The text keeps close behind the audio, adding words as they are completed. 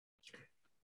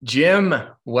Jim,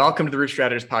 welcome to the Roof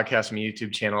Strategist podcast on my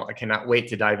YouTube channel. I cannot wait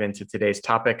to dive into today's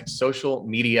topic, social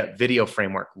media video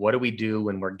framework. What do we do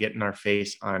when we're getting our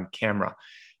face on camera?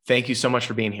 Thank you so much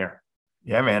for being here.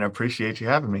 Yeah, man, I appreciate you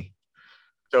having me.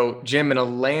 So, Jim, in a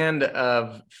land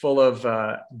of full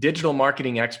of digital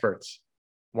marketing experts,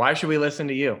 why should we listen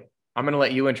to you? I'm going to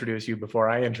let you introduce you before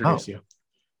I Oh, introduce you.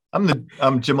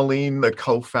 I'm Jim Aline, the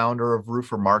co-founder of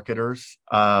Roofer Marketers.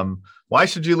 Why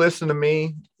should you listen to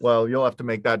me? Well, you'll have to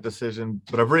make that decision.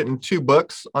 But I've written two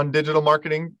books on digital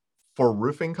marketing for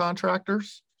roofing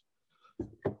contractors.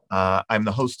 I'm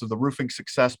the host of the Roofing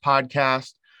Success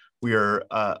podcast. We are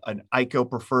an ICO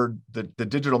preferred, the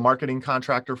digital marketing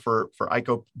contractor for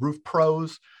ICO Roof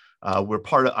Pros.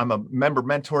 I'm a member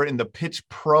mentor in the Pitch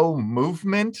Pro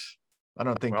movement. I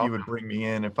don't think you Well, would bring me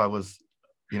in if I was,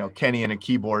 Kenny and a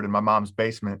keyboard in my mom's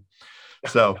basement.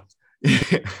 So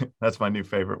that's my new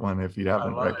favorite one, if you I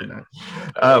haven't love it. recognized.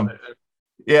 I love it.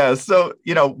 Yeah. So,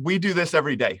 we do this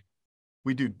every day.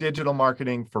 We do digital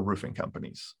marketing for roofing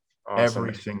companies Awesome.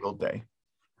 every single day.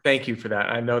 Thank you for that.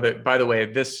 I know that, by the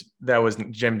way, that was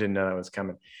Jim didn't know that was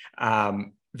coming.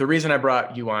 The reason I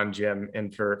brought you on, Jim,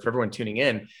 and for everyone tuning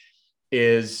in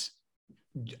is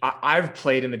I've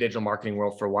played in the digital marketing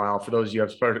world for a while. For those of you who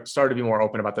have started to be more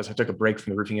open about this, I took a break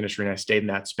from the roofing industry and I stayed in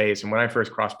that space. And when I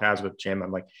first crossed paths with Jim,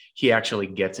 I'm like, he actually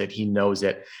gets it. He knows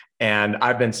it. And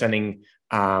I've been sending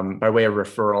by way of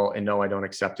referral, and no, I don't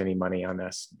accept any money on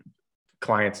this,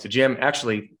 clients to Jim.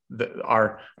 Actually,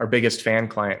 our biggest fan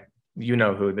client, you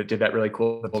know who, that did that really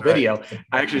cool That's right. video.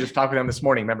 I actually just talked with them this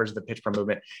morning, members of the Pitch Pro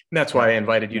movement. And that's why I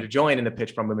invited you to join in the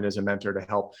Pitch Pro movement as a mentor to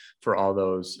help for all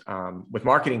those with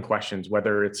marketing questions,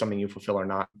 whether it's something you fulfill or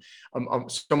not,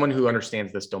 someone who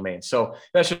understands this domain. So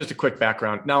that's just a quick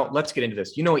background. Now let's get into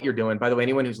this. You know what you're doing. By the way,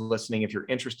 anyone who's listening, if you're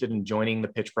interested in joining the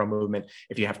Pitch Pro movement,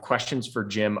 if you have questions for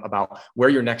Jim about where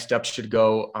your next steps should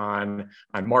go on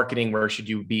marketing, where should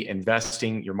you be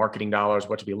investing your marketing dollars,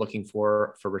 what to be looking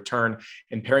for return,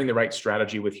 and pairing the right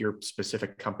strategy with your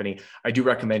specific company, I do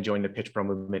recommend joining the Pitch Pro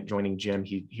movement, joining Jim.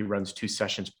 He runs 2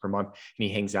 sessions per month, and he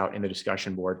hangs out in the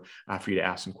discussion board for you to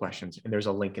ask some questions. And there's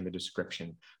a link in the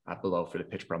description below for the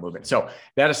Pitch Pro movement. So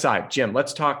that aside, Jim,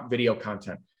 let's talk video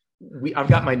content. I've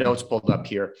got my notes pulled up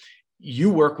here. You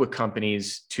work with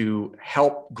companies to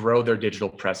help grow their digital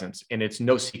presence, and it's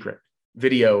no secret.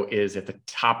 Video is at the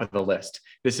top of the list.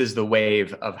 This is the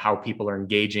wave of how people are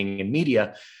engaging in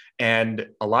media. And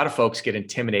a lot of folks get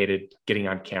intimidated getting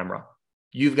on camera.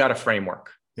 You've got a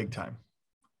framework. Big time.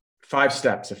 5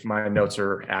 steps, if my notes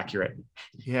are accurate.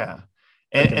 Yeah.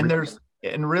 And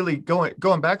really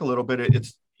going back a little bit,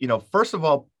 it's, first of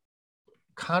all,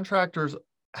 contractors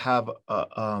have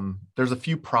there's a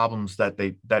few problems that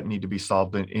need to be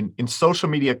solved in social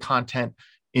media content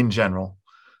in general.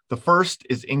 The first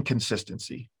is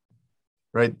inconsistency,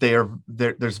 right?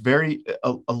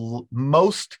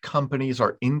 Most companies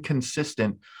are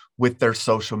inconsistent with their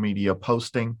social media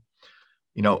posting,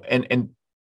 and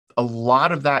a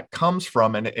lot of that comes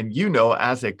from, and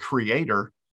as a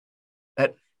creator,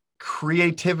 that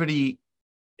creativity,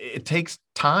 it takes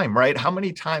time, right? How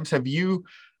many times have you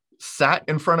sat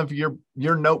in front of your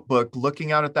notebook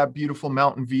looking out at that beautiful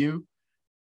mountain view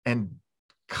and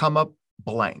come up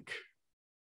blank,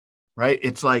 right?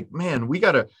 It's like, man, we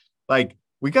got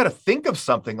to think of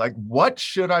something like, what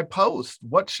should I post?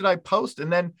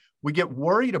 And then we get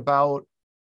worried about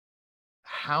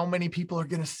how many people are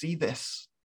going to see this,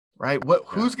 right?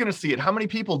 Who's going to see it? How many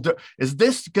people is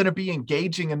this going to be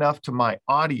engaging enough to my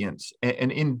audience?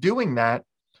 And in doing that,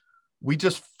 we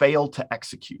just fail to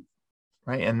execute,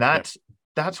 right? And that's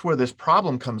where this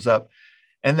problem comes up.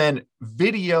 And then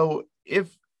video,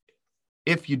 if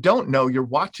you don't know, you're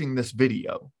watching this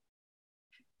video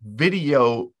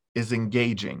is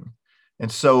engaging.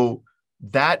 And so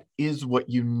that is what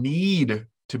you need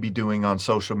to be doing on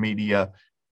social media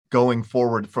going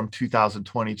forward from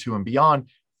 2022 and beyond,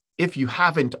 if you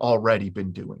haven't already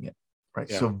been doing it, right?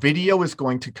 Yeah. So video is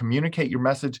going to communicate your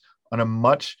message on a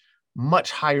much,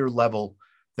 much higher level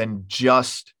than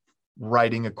just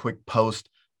writing a quick post,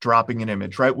 dropping an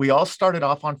image, right? We all started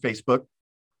off on Facebook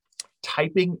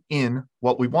typing in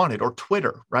what we wanted, or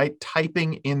Twitter, right?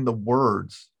 Typing in the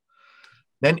words.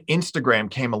 Then Instagram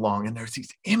came along and there's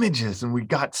these images and we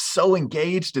got so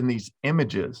engaged in these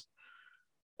images.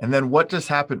 And then what just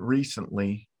happened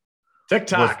recently?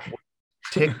 TikTok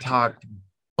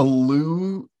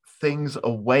blew things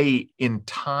away in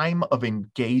time of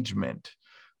engagement.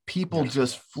 People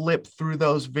just flip through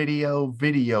those video,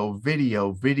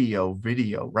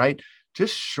 right?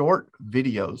 Just short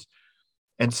videos.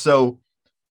 And so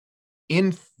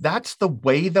that's the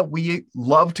way that we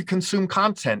love to consume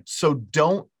content. So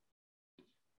don't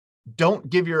don't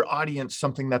give your audience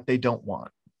something that they don't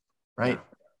want, right?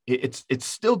 It's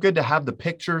still good to have the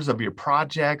pictures of your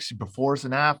projects, befores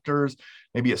and afters,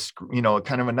 maybe a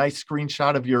kind of a nice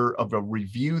screenshot of a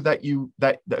review that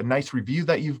a nice review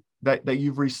that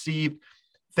you've received,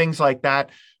 things like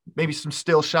that. Maybe some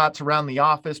still shots around the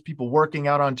office, people working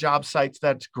out on job sites.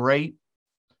 That's great.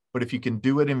 But if you can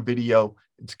do it in video,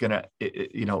 it's gonna,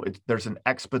 there's an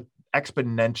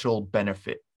exponential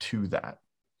benefit to that.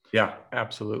 Yeah,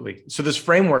 absolutely. So this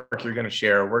framework you're going to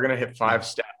share, we're going to hit 5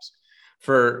 steps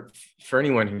for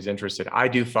anyone who's interested. I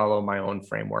do follow my own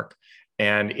framework,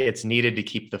 and it's needed to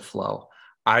keep the flow.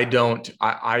 I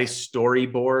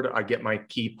storyboard, I get my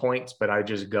key points, but I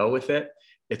just go with it.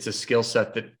 It's a skill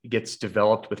set that gets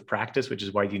developed with practice, which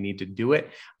is why you need to do it.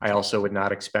 I also would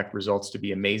not expect results to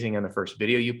be amazing on the first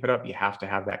video you put up. You have to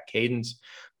have that cadence.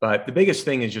 But the biggest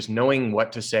thing is just knowing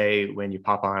what to say when you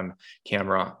pop on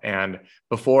camera. And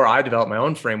before I developed my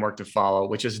own framework to follow,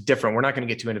 which is different, we're not going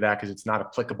to get too into that because it's not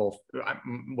applicable.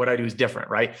 What I do is different,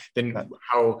 right? Than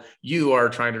how you are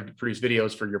trying to produce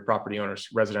videos for your property owners,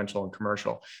 residential and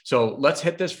commercial. So let's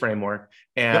hit this framework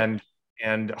and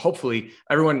hopefully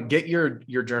everyone get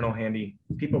your journal handy.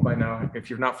 People by now,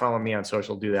 if you're not following me on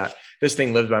social, do that. This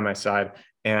thing lives by my side,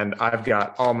 and I've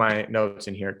got all my notes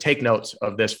in here. Take notes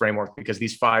of this framework, because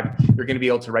these 5 you're going to be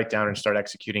able to write down and start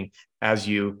executing as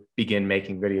you begin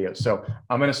making videos. So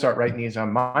I'm going to start writing these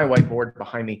on my whiteboard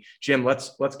behind me. Jim,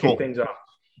 let's kick things off.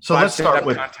 So let's start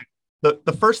with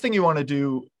the first thing you want to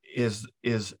do is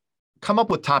come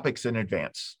up with topics in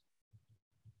advance.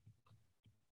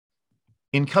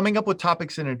 In coming up with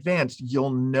topics in advance,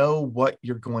 you'll know what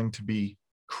you're going to be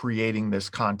creating this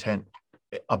content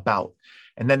about.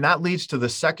 And then that leads to the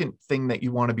second thing that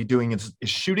you want to be doing is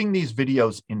shooting these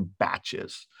videos in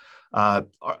batches. I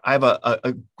have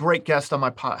a great guest on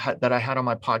my that I had on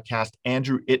my podcast,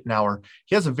 Andrew Ittenauer.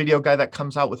 He has a video guy that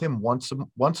comes out with him once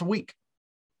a week.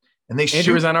 And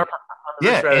Andrew was on our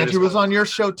Andrew was on your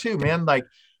show too, man. Like,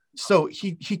 so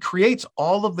he creates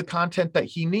all of the content that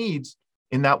he needs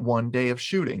in that one day of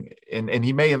shooting. And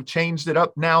he may have changed it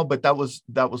up now, but that was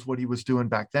what he was doing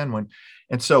back then.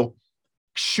 And so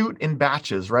shoot in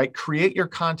batches, right? Create your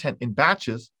content in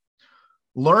batches.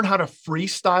 Learn how to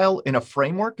freestyle in a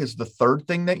framework is the third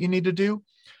thing that you need to do.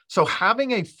 So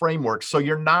having a framework, so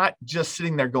you're not just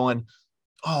sitting there going,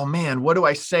 oh man, what do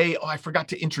I say? Oh, I forgot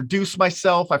to introduce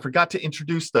myself. I forgot to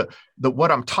introduce the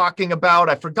what I'm talking about.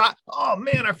 I forgot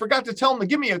to tell them to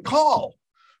give me a call.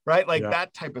 Right? Like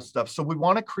that type of stuff. So we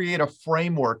want to create a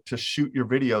framework to shoot your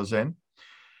videos in.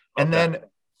 And then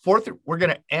fourth, we're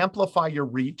going to amplify your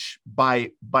reach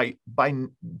by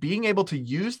being able to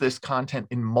use this content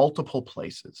in multiple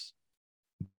places.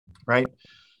 Right?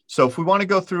 So if we want to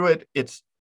go through it, it's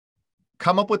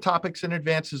come up with topics in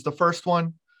advance is the first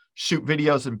one. Shoot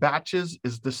videos in batches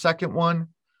is the second one.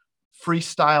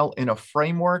 Freestyle in a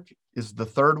framework is the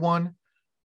third one.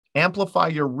 Amplify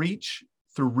your reach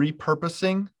through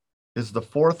repurposing is the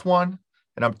fourth one.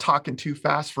 And I'm talking too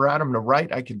fast for Adam to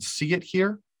write. I can see it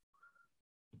here.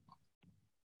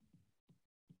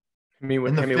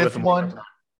 The fifth one.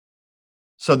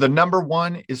 So the number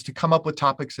 1 is to come up with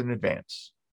topics in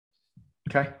advance.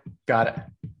 Okay, got it.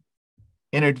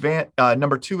 In advance,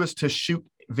 number 2 is to shoot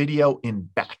video in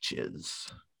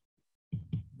batches.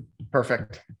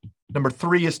 Perfect. Number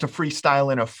 3 is to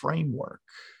freestyle in a framework.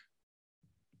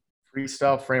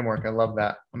 Freestyle framework. I love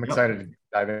that. I'm excited to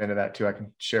dive into that too. I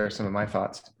can share some of my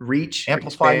thoughts. Reach,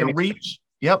 amplify your reach.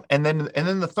 Yep. And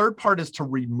then the third part is to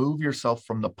remove yourself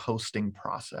from the posting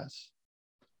process.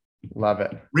 Love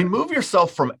it. Remove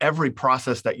yourself from every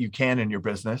process that you can in your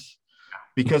business,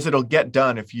 because it'll get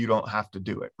done if you don't have to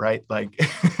do it. Right. Like,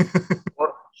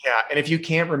 yeah. And if you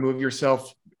can't remove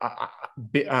yourself,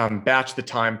 batch the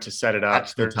time to set it up.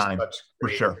 Batch the time for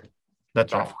sure.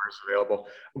 That's software is available.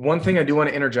 One thing I do want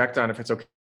to interject on, if it's okay,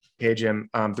 Jim.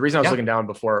 The reason I was looking down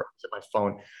before I was at my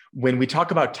phone, when we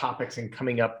talk about topics and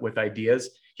coming up with ideas,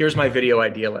 here's my video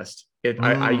idea list.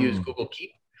 I use Google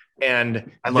Keep,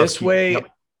 and this way I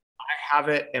have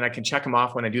it and I can check them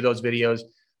off when I do those videos.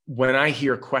 When I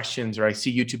hear questions or I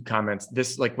see YouTube comments,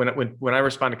 this like when I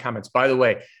respond to comments, by the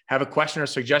way, have a question or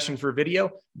suggestion for a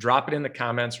video, drop it in the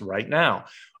comments right now.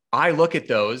 I look at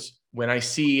those. When I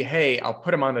see, hey, I'll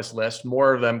put them on this list,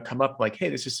 more of them come up like, hey,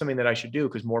 this is something that I should do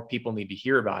because more people need to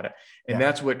hear about it. And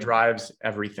that's what drives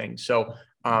everything. So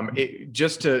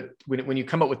when you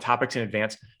come up with topics in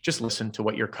advance, just listen to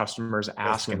what your customers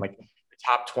ask and like the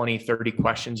top 20, 30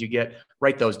 questions you get,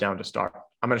 write those down to start.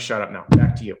 I'm going to shut up now.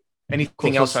 Back to you.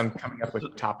 Anything else on coming up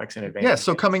with topics in advance? Yeah.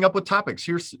 So coming up with topics,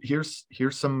 here's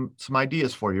some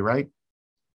ideas for you, right?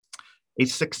 A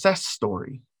success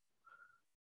story.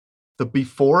 the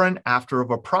before and after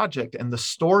of a project and the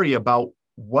story about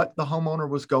what the homeowner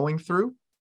was going through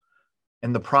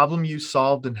and the problem you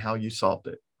solved and how you solved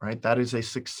it, right? That is a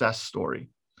success story.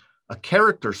 A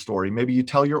character story, maybe you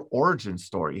tell your origin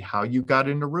story, how you got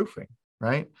into roofing,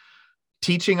 right?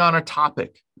 Teaching on a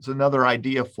topic is another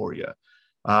idea for you.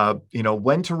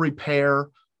 When to repair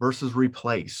versus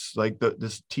replace, like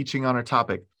this teaching on a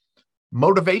topic.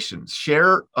 Motivations,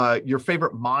 share your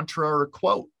favorite mantra or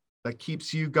quote that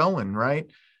keeps you going, right?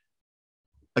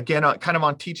 Again, kind of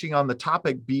on teaching on the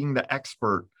topic, being the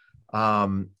expert.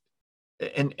 And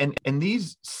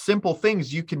these simple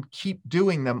things, you can keep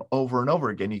doing them over and over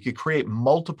again. You could create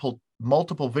multiple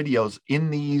videos in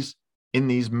these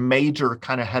major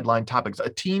kind of headline topics. A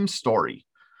team story,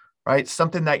 right?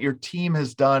 Something that your team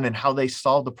has done and how they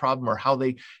solved the problem, or how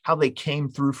they came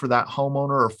through for that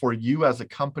homeowner or for you as a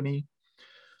company.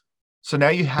 So now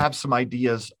you have some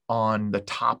ideas on the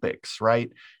topics,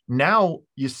 right? Now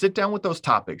you sit down with those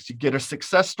topics. You get a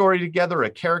success story together, a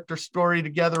character story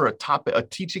together, a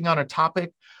teaching on a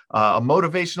topic, a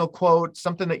motivational quote,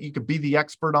 something that you could be the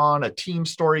expert on, a team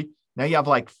story. Now you have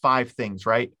like 5 things,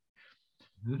 right?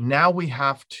 Mm-hmm. Now we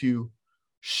have to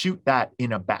shoot that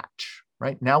in a batch,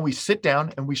 right? Now we sit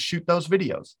down and we shoot those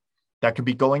videos. That could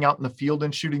be going out in the field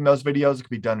and shooting those videos. It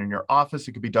could be done in your office.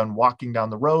 It could be done walking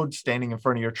down the road, standing in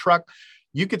front of your truck.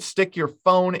 You could stick your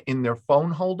phone in their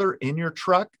phone holder in your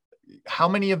truck. How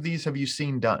many of these have you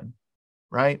seen done?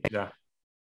 Right? Yeah.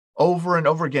 Over and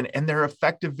over again. And they're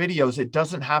effective videos. It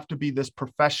doesn't have to be this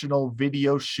professional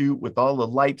video shoot with all the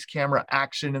lights, camera,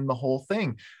 action, and the whole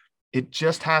thing. It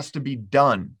just has to be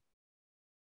done.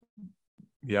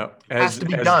 Yeah. It has to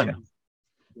be done.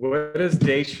 What is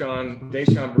Deshaun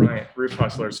Bryant, Roof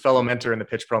Hustlers, fellow mentor in the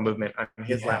Pitch Pro movement, on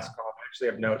his last call? I actually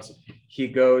have notes. He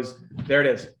goes, there it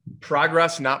is.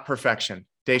 Progress, not perfection.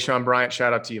 Deshaun Bryant,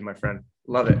 shout out to you, my friend.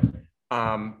 Love it.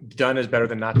 Done is better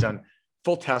than not done.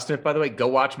 Full testament, by the way, go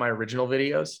watch my original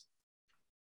videos.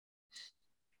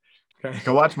 Okay.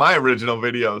 Go watch my original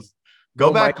videos.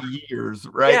 Go back years,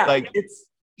 right? Yeah, like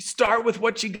start with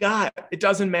what you got. It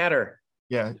doesn't matter.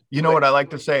 Yeah. You know what I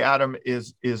like to say, Adam,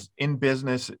 is in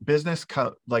business,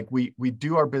 like we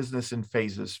do our business in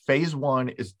phases. Phase 1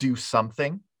 is do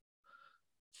something.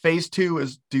 Phase 2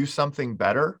 is do something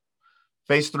better.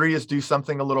 Phase 3 is do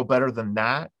something a little better than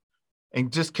that,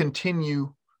 and just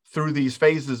continue through these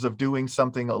phases of doing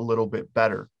something a little bit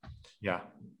better. Yeah.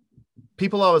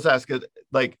 People always ask,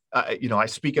 like, I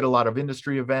speak at a lot of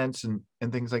industry events and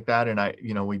things like that. And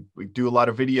we do a lot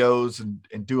of videos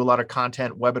and do a lot of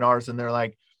content webinars. And they're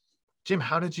like, Jim,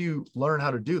 how did you learn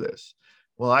how to do this?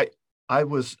 Well, I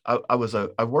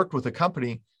worked with a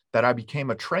company that I became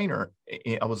a trainer.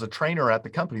 I was a trainer at the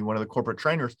company, one of the corporate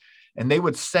trainers, and they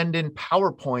would send in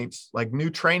PowerPoints, like new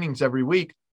trainings every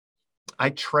week. I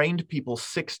trained people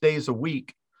 6 days a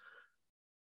week.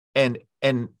 And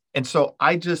so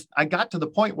I got to the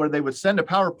point where they would send a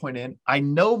PowerPoint in. I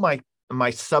know my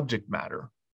subject matter,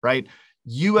 right?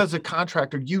 You as a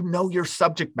contractor, you know your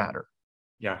subject matter.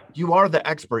 Yeah. You are the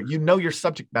expert. You know your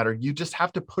subject matter. You just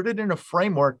have to put it in a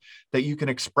framework that you can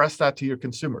express that to your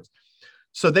consumers.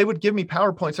 So they would give me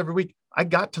PowerPoints every week. I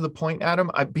got to the point,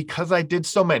 Adam, because I did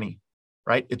so many,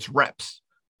 right? It's reps.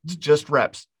 It's just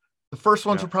reps. The first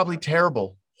ones were probably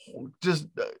terrible, just,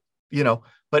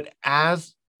 but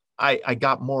as I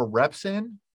got more reps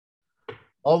in,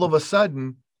 all of a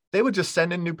sudden, they would just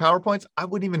send in new PowerPoints. I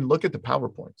wouldn't even look at the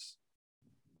PowerPoints.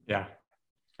 Yeah.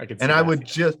 I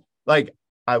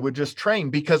would just train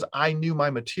because I knew my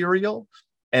material,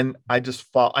 and I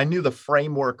knew the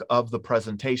framework of the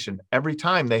presentation. Every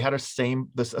time they had a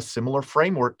similar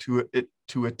framework to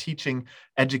a teaching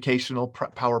educational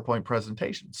PowerPoint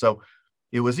presentation. So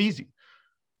it was easy.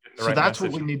 So that's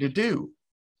what we need to do.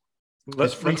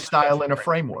 Let's freestyle in a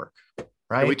framework,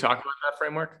 right? Can we talk about that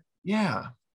framework? Yeah.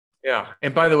 Yeah.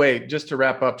 And by the way, just to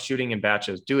wrap up, shooting in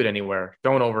batches, do it anywhere.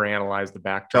 Don't overanalyze the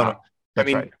backdrop.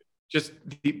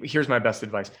 Here's my best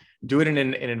advice. Do it in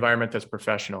an environment that's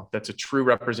professional, that's a true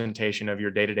representation of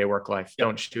your day-to-day work life. Yep.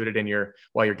 Don't shoot it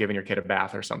while you're giving your kid a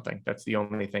bath or something. That's the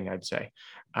only thing I'd say.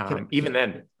 Even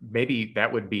then, maybe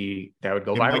that would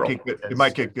go viral. It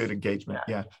might get good engagement.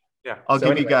 Yeah. Yeah. I'll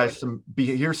give you guys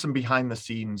here's some behind the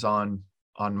scenes on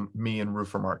me and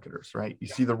Roofer Marketers, right? You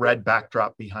see the red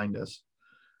backdrop behind us.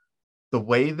 The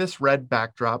way this red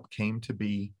backdrop came to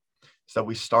be is that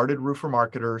we started Roofer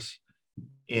Marketers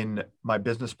in my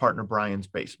business partner, Brian's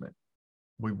basement.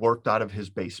 We worked out of his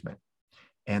basement,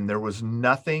 and there was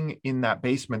nothing in that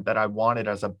basement that I wanted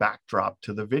as a backdrop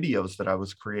to the videos that I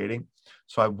was creating.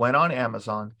 So I went on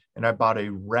Amazon and I bought a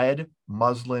red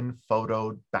muslin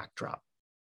photo backdrop.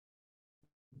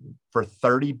 for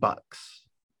 $30.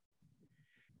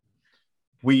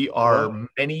 We are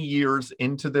many years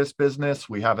into this business.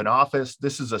 We have an office.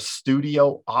 This is a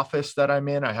studio office that I'm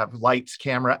in. I have lights,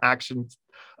 camera, action,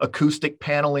 acoustic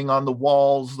paneling on the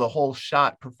walls, the whole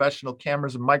shot, professional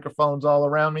cameras and microphones all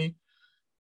around me.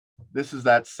 This is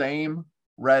that same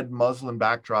red muslin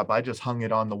backdrop. I just hung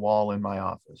it on the wall in my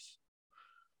office.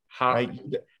 Right?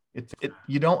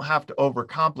 You don't have to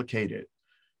overcomplicate it.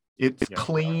 It's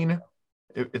clean.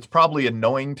 It's probably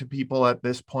annoying to people at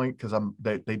this point because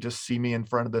they just see me in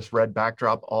front of this red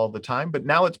backdrop all the time. But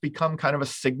now it's become kind of a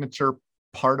signature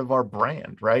part of our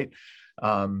brand, right?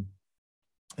 And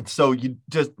so you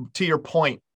just, to your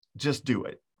point, just do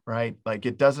it, right? Like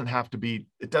it doesn't have to be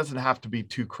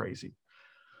too crazy.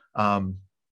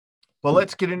 Well,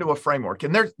 let's get into a framework.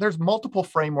 And there's multiple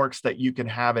frameworks that you can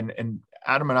have. And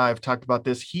Adam and I have talked about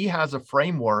this. He has a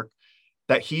framework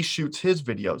that he shoots his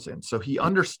videos in. So he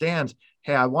understands,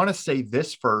 hey, I want to say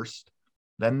this first,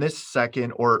 then this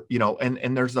second, or,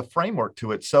 and there's a framework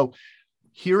to it. So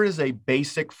here is a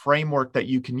basic framework that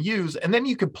you can use, and then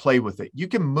you can play with it. You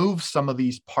can move some of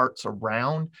these parts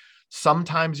around.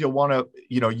 Sometimes you'll want to,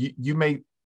 you may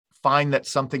find that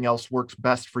something else works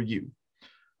best for you.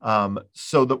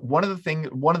 So one of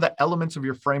the elements of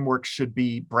your framework should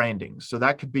be branding. So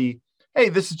that could be, hey,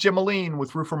 this is Jim Aline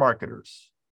with Roofer Marketers,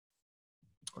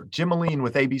 or Jim Aline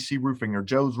with ABC Roofing, or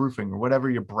Joe's Roofing, or whatever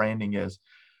your branding is.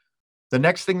 The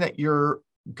next thing that you're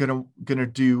gonna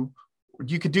do,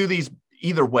 you could do these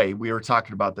either way. We were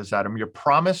talking about this, Adam. Your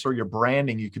promise or your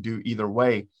branding, you could do either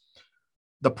way.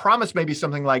 The promise may be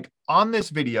something like, on this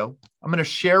video, I'm going to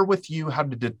share with you how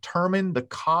to determine the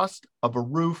cost of a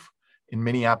roof in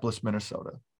Minneapolis,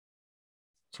 Minnesota.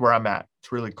 It's where I'm at.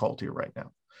 It's really cold here right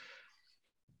now.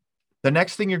 The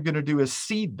next thing you're going to do is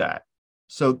seed that.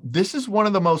 So this is one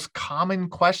of the most common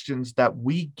questions that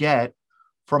we get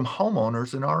from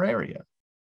homeowners in our area.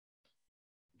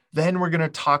 Then we're going to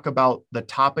talk about the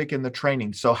topic and the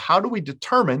training. So how do we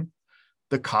determine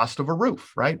the cost of a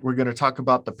roof, right? We're going to talk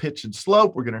about the pitch and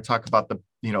slope. We're going to talk about the,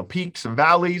 peaks and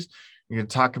valleys. We're going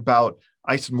to talk about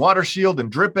ice and water shield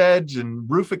and drip edge and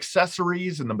roof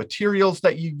accessories and the materials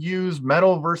that you use,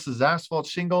 metal versus asphalt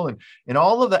shingle, and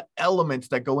all of the elements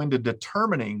that go into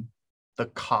determining the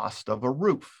cost of a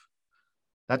roof.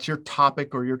 That's your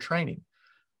topic or your training.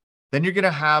 Then you're going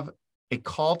to have a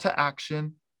call to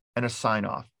action and a sign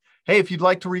off. Hey, if you'd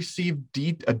like to receive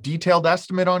a detailed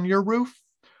estimate on your roof,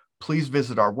 please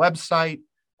visit our website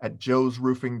at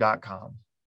joesroofing.com.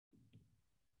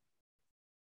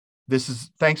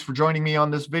 Thanks for joining me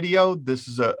on this video. This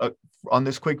is on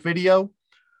this quick video.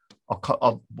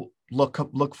 I'll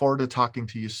look forward to talking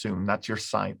to you soon. That's your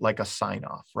sign, like a sign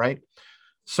off, right?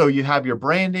 So you have your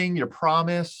branding, your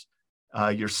promise,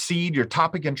 your seed, your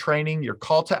topic and training, your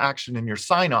call to action, and your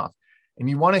sign off. And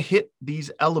you want to hit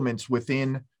these elements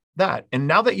within that. And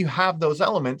now that you have those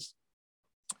elements,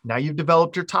 now you've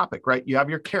developed your topic, right? You have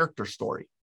your character story.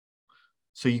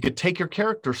 So you could take your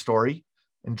character story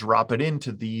and drop it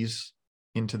into this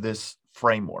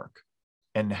framework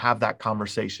and have that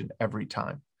conversation every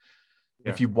time.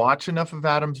 Yeah. If you watch enough of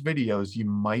Adam's videos, you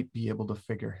might be able to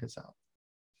figure his out.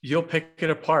 You'll pick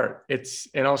it apart.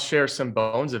 And I'll share some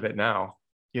bones of it now.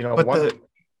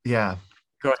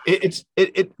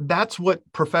 That's what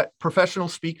professional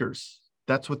speakers,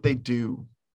 that's what they do.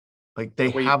 Like they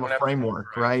have a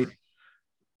framework, right?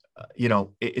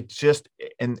 It's just,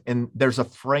 and there's a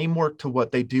framework to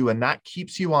what they do, and that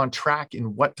keeps you on track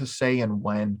in what to say and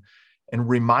when, and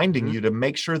reminding you to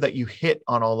make sure that you hit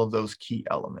on all of those key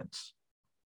elements.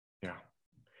 Yeah.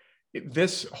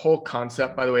 This whole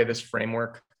concept, by the way, this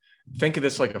framework, think of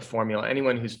this like a formula.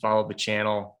 Anyone who's followed the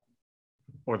channel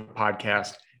or the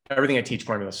podcast, everything I teach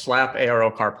formula, SLAP,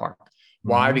 ARO, car park.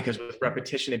 Why? Because with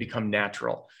repetition, they become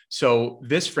natural. So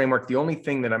this framework, the only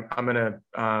thing that I'm going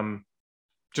to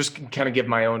just kind of give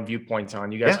my own viewpoints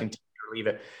on, you guys can take it or leave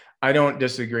it. I don't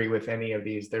disagree with any of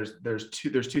these. There's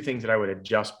two things that I would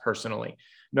adjust personally.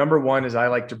 Number one is I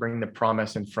like to bring the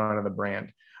promise in front of the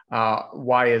brand.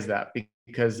 Why is that?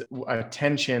 Because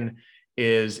attention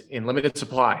is in limited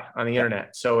supply on the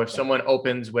internet. So if someone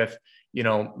opens with,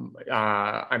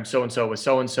 I'm so-and-so with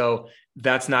so-and-so,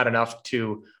 that's not enough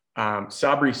to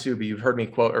Sabri Subi, you've heard me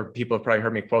quote, or people have probably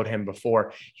heard me quote him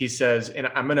before. He says, and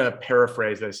I'm going to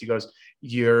paraphrase this. He goes,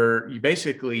 your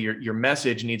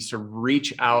message needs to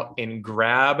reach out and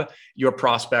grab your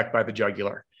prospect by the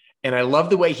jugular. And I love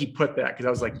the way he put that, because I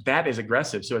was like, that is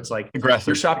aggressive. So it's like,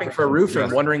 you're shopping for a roof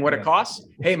and wondering what it costs.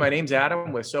 Hey, my name's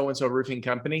Adam with so-and-so roofing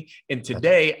company. And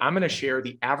today I'm going to share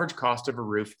the average cost of a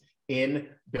roof in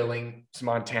Billings,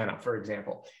 Montana, for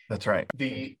example. That's right.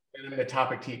 The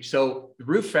topic teach. So the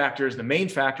roof factors, the main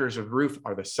factors of roof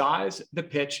are the size, the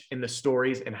pitch, and the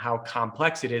stories, and how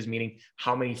complex it is, meaning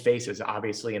how many faces,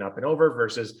 obviously, and up and over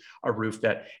versus a roof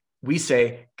that we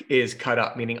say is cut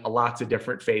up, meaning lots of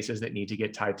different faces that need to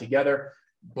get tied together,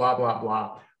 blah, blah,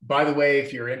 blah. By the way,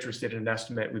 if you're interested in an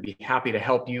estimate, we'd be happy to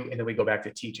help you. And then we go back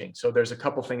to teaching. So there's a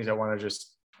couple things I want to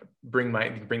just bring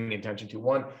the attention to.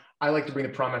 One, I like to bring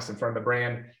the promise in front of the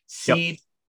brand. Seed. Yep.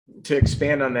 To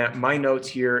expand on that, my notes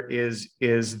here is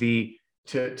to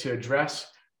address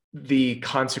the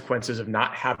consequences of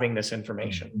not having this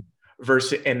information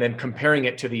versus, and then comparing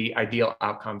it to the ideal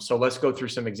outcome. So let's go through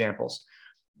some examples.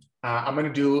 I'm going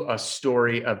to do a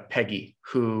story of Peggy,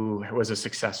 who was a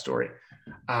success story.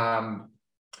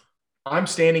 I'm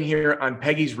standing here on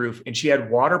Peggy's roof, and she had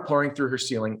water pouring through her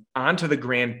ceiling onto the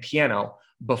grand piano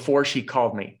before she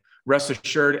called me. Rest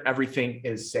assured, everything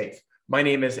is safe. My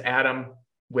name is Adam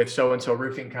with so-and-so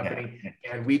roofing company.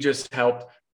 Yeah. And we just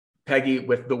helped Peggy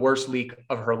with the worst leak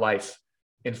of her life.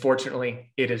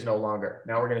 Unfortunately, it is no longer.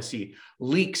 Now we're going to see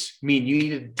leaks mean you need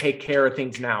to take care of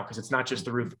things now, because it's not just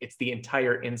the roof, it's the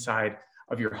entire inside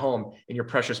of your home and your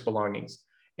precious belongings.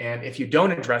 And if you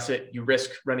don't address it, you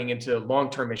risk running into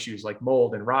long-term issues like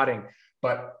mold and rotting,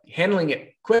 but handling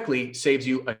it quickly saves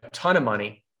you a ton of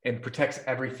money and protects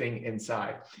everything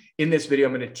inside. In this video,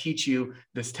 I'm going to teach you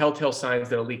this telltale signs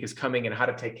that a leak is coming and how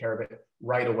to take care of it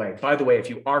right away. By the way, if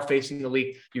you are facing the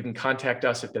leak, you can contact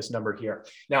us at this number here.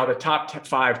 Now, the top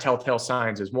 5 telltale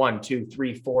signs is 1, 2,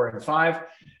 3, 4, and 5.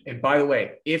 And by the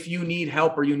way, if you need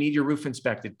help or you need your roof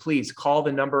inspected, please call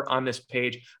the number on this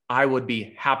page. I would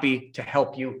be happy to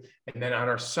help you. And then on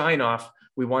our sign off,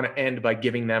 we want to end by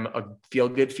giving them a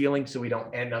feel-good feeling so we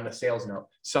don't end on the sales note.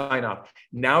 Sign off.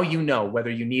 Now you know whether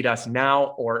you need us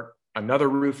now or another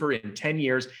roofer in 10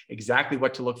 years, exactly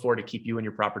what to look for to keep you and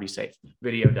your property safe.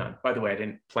 Video done. By the way, I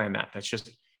didn't plan that. That's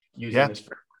just using this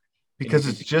framework. Because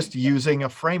it's just using a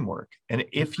framework. And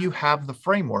if you have the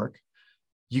framework,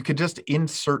 you could just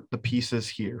insert the pieces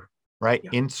here, right?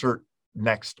 Yeah. Insert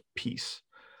next piece.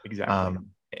 Exactly.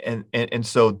 And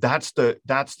so that's the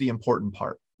important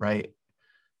part, right?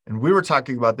 And we were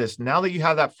talking about this. Now that you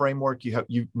have that framework,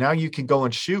 now you can go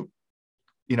and shoot.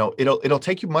 You know, it'll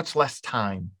take you much less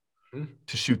time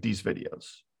to shoot these videos,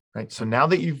 right? So now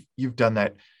that you've done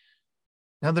that,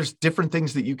 now there's different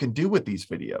things that you can do with these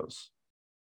videos.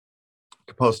 You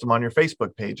can post them on your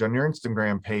Facebook page, on your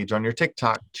Instagram page, on your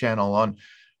TikTok channel,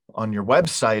 on your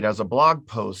website as a blog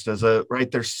post,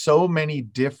 right? There's so many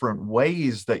different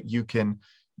ways that you can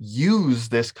use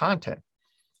this content.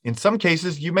 In some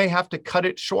cases, you may have to cut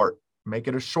it short, make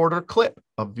it a shorter clip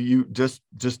of you just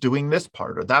doing this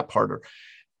part or that part,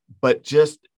 but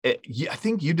I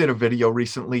think you did a video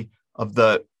recently of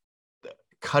the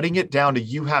cutting it down to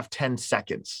you have 10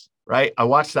 seconds, right? I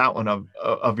watched that one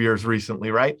of yours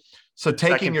recently, right? So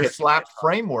taking your SLAP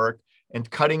framework and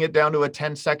cutting it down to a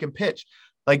 10-second pitch.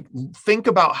 Like, think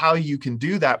about how you can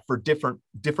do that for different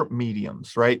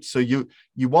mediums, right? So you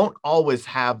won't always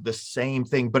have the same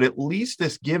thing, but at least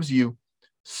this gives you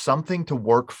something to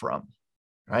work from,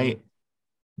 right?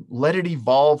 Let it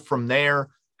evolve from there,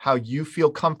 how you feel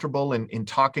comfortable in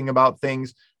talking about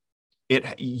things.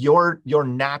 Your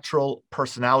natural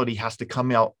personality has to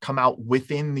come out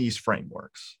within these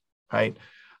frameworks, right?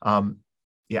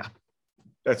 Yeah.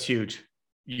 That's huge.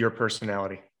 Your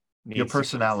personality. Your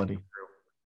personality.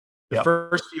 The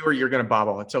first viewer, you're going to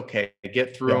bobble. It's okay.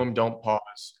 Get through them. Don't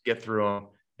pause. Get through them,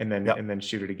 and then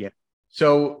shoot it again.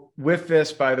 So with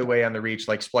this, by the way, on the reach,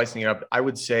 like splicing it up, I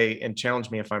would say, and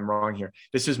challenge me if I'm wrong here,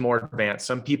 this is more advanced.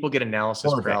 Some people get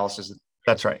analysis paralysis.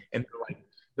 That's right. And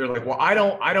they're like, well, I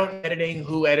don't editing.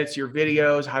 Who edits your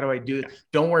videos? How do I do it?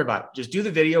 Don't worry about it. Just do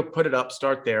the video, put it up,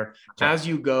 start there. As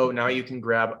you go, now you can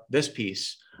grab this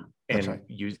piece and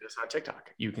use this on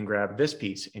TikTok. You can grab this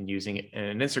piece and using it in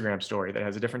an Instagram story that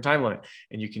has a different time limit,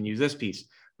 and you can use this piece.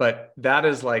 But that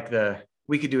is like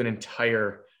we could do an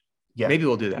entire, maybe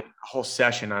we'll do that, a whole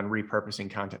session on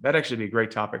repurposing content. That'd actually be a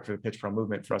great topic for the Pitch Pro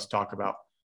movement for us to talk about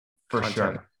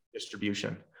content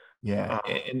distribution. Yeah.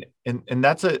 And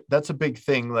that's a big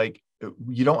thing. Like,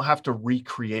 you don't have to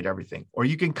recreate everything, or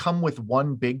you can come with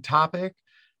one big topic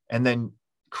and then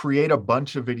create a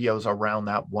bunch of videos around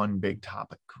that one big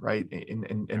topic, right?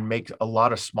 And make a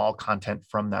lot of small content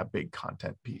from that big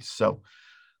content piece. So,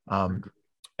 and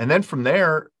then from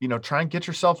there, try and get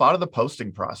yourself out of the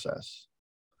posting process.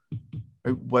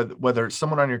 Whether it's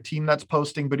someone on your team that's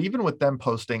posting, but even with them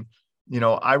posting,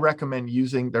 I recommend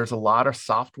there's a lot of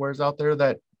softwares out there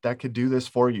that could do this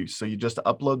for you. So you just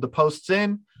upload the posts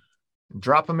in,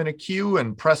 drop them in a queue,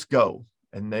 and press go.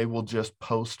 and they will just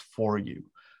post for you.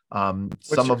 What's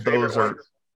Some your of those favorite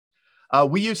are,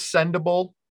 we use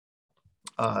Sendable.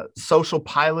 Social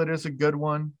Pilot is a good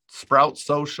one. Sprout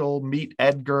Social, Meet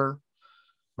Edgar.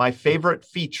 My favorite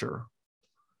feature,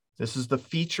 this is the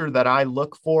feature that I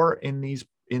look for in these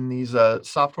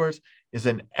softwares, is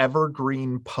an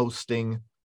evergreen posting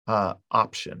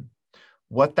option.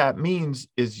 What that means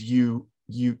is you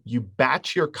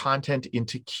batch your content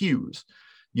into queues.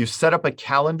 You set up a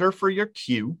calendar for your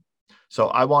queue. So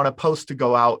I want a post to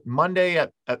go out Monday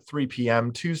at 3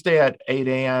 p.m., Tuesday at 8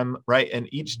 a.m., right?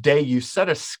 And each day you set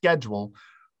a schedule,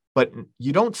 but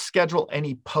you don't schedule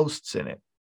any posts in it.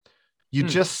 You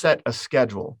just set a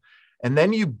schedule. And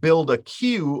then you build a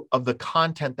queue of the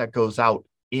content that goes out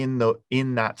in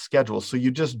that schedule. So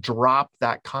you just drop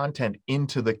that content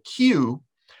into the queue,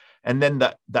 and then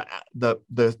the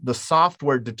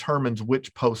software determines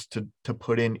which post to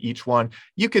put in each one.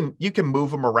 You can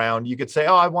move them around. You could say,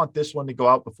 oh, I want this one to go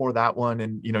out before that one,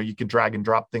 and you can drag and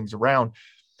drop things around.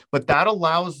 But that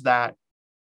allows that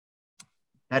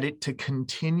it to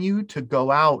continue to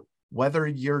go out whether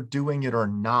you're doing it or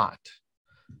not.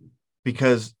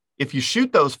 Because if you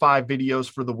shoot those 5 videos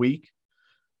for the week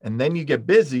and then you get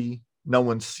busy, no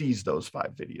one sees those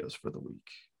 5 videos for the week.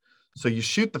 So you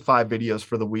shoot the 5 videos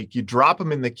for the week, you drop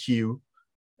them in the queue,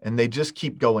 and they just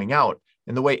keep going out.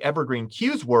 And the way evergreen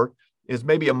queues work is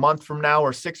maybe a month from now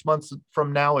or 6 months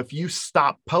from now, if you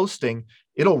stop posting,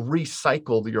 it'll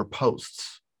recycle your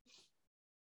posts.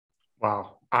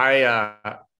 Wow.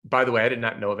 By the way, I did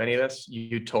not know of any of this.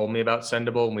 You told me about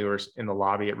Sendable when we were in the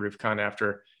lobby at RoofCon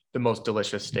after the most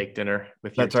delicious steak dinner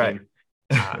with your team.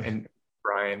 Right. And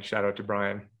Brian, shout out to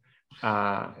Brian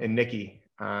and Nikki.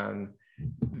 I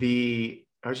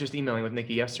was just emailing with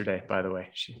Nikki yesterday, by the way.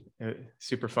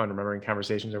 Super fun remembering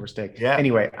conversations over steak. Yeah.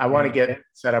 Anyway, I want to get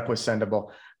set up with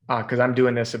Sendable because I'm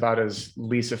doing this about as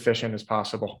least efficient as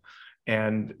possible.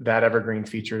 And that evergreen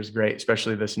feature is great,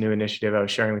 especially this new initiative I was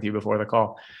sharing with you before the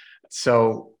call.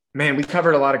 So, man, we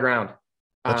covered a lot of ground.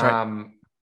 That's right.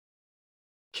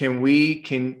 Can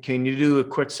you do a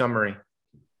quick summary?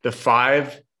 The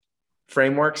 5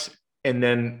 frameworks and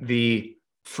then the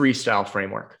freestyle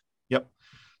framework. Yep.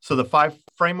 So the 5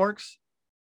 frameworks: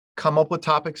 come up with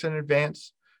topics in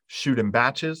advance, shoot in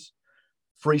batches,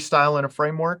 freestyle in a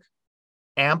framework,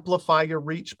 amplify your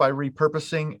reach by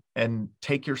repurposing, and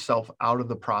take yourself out of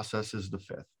the process is the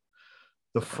 5th.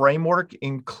 The framework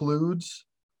includes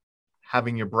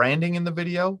having your branding in the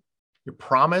video, your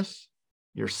promise,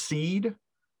 your seed,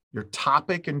 your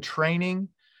topic and training,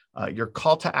 your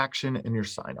call to action, and your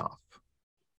sign off.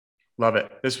 Love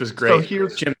it. This was great. So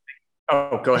Jim.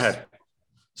 Oh, go ahead.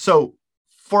 So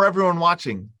for everyone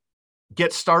watching,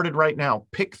 get started right now.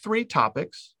 Pick 3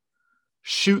 topics,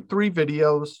 shoot 3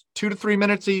 videos, 2 to 3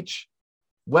 minutes each.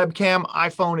 Webcam,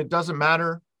 iPhone, it doesn't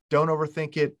matter. Don't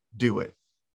overthink it. Do it.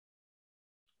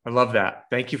 I love that.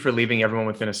 Thank you for leaving everyone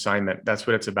with an assignment. That's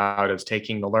what it's about, is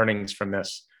taking the learnings from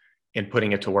this and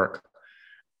putting it to work.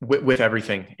 With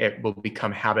everything, it will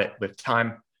become habit with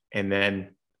time, and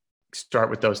then start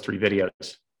with those 3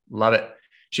 videos. Love it.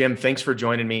 Jim, thanks for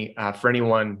joining me. For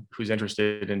anyone who's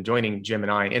interested in joining Jim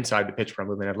and I inside the Pitch Pro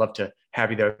Movement, I'd love to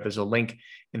have you there. There's a link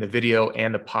in the video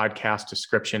and the podcast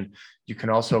description. You can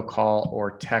also call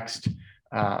or text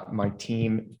my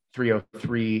team,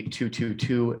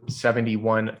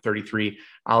 303-222-7133.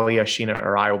 Alia, Sheena,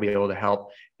 or I will be able to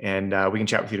help, and we can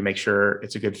chat with you to make sure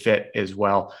it's a good fit as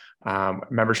well.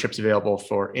 Memberships available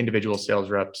for individual sales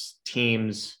reps,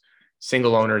 teams,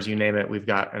 single owners, you name it. We've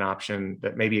got an option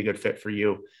that may be a good fit for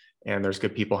you, and there's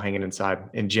good people hanging inside.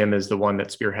 And Jim is the one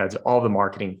that spearheads all the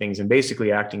marketing things and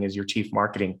basically acting as your chief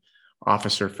marketing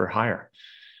officer for hire.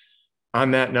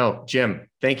 On that note, Jim,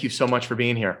 thank you so much for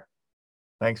being here.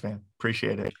 Thanks, man.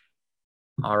 Appreciate it.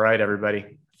 All right,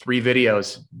 everybody. 3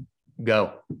 videos.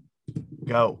 Go.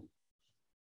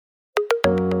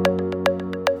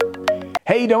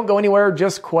 Hey, don't go anywhere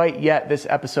just quite yet. This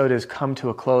episode has come to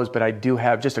a close, but I do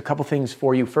have just a couple things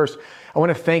for you. First, I want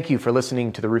to thank you for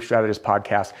listening to the Roof Strategist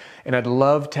podcast, and I'd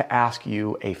love to ask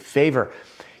you a favor.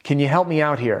 Can you help me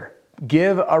out here?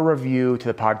 Give a review to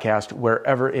the podcast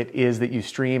wherever it is that you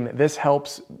stream. This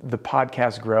helps the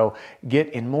podcast grow,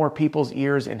 get in more people's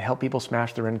ears, and help people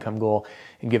smash their income goal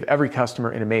and give every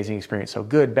customer an amazing experience. So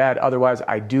good, bad, otherwise,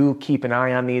 I do keep an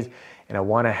eye on these, and I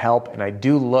want to help, and I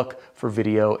do look for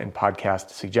video and podcast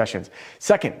suggestions.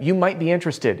 Second, you might be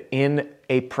interested in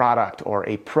a product or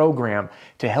a program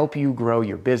to help you grow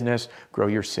your business, grow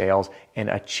your sales, and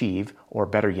achieve, or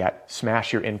better yet,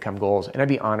 smash your income goals. And I'd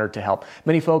be honored to help.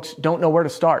 Many folks don't know where to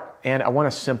start, and I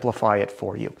want to simplify it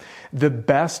for you. The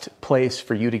best place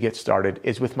for you to get started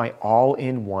is with my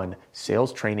all-in-one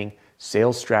sales training,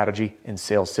 sales strategy, and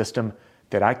sales system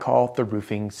that I call the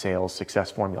Roofing Sales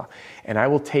Success Formula. And I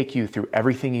will take you through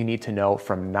everything you need to know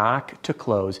from knock to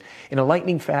close in a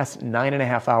lightning fast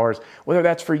 9.5 hours, whether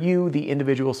that's for you, the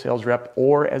individual sales rep,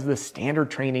 or as the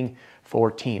standard training for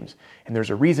teams. And there's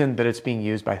a reason that it's being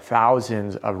used by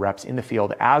thousands of reps in the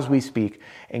field as we speak,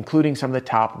 including some of the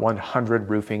top 100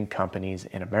 roofing companies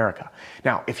in America.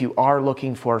 Now, if you are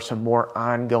looking for some more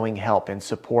ongoing help and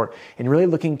support and really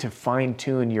looking to fine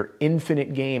tune your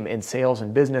infinite game in sales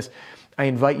and business, I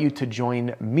invite you to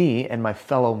join me and my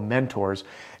fellow mentors,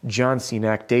 John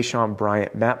Cenac, Deshaun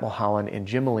Bryant, Matt Mulholland, and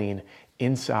Jim Moline,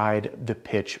 inside the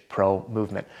Pitch Pro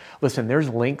movement. Listen, there's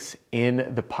links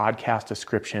in the podcast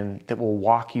description that will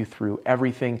walk you through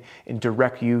everything and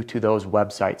direct you to those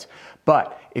websites.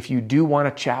 But if you do want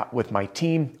to chat with my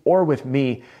team or with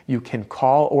me, you can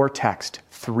call or text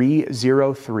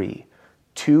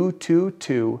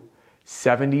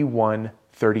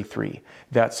 303-222-7133.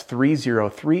 That's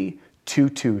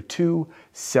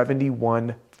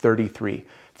 303-222-7133.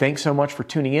 Thanks so much for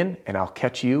tuning in, and I'll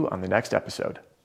catch you on the next episode.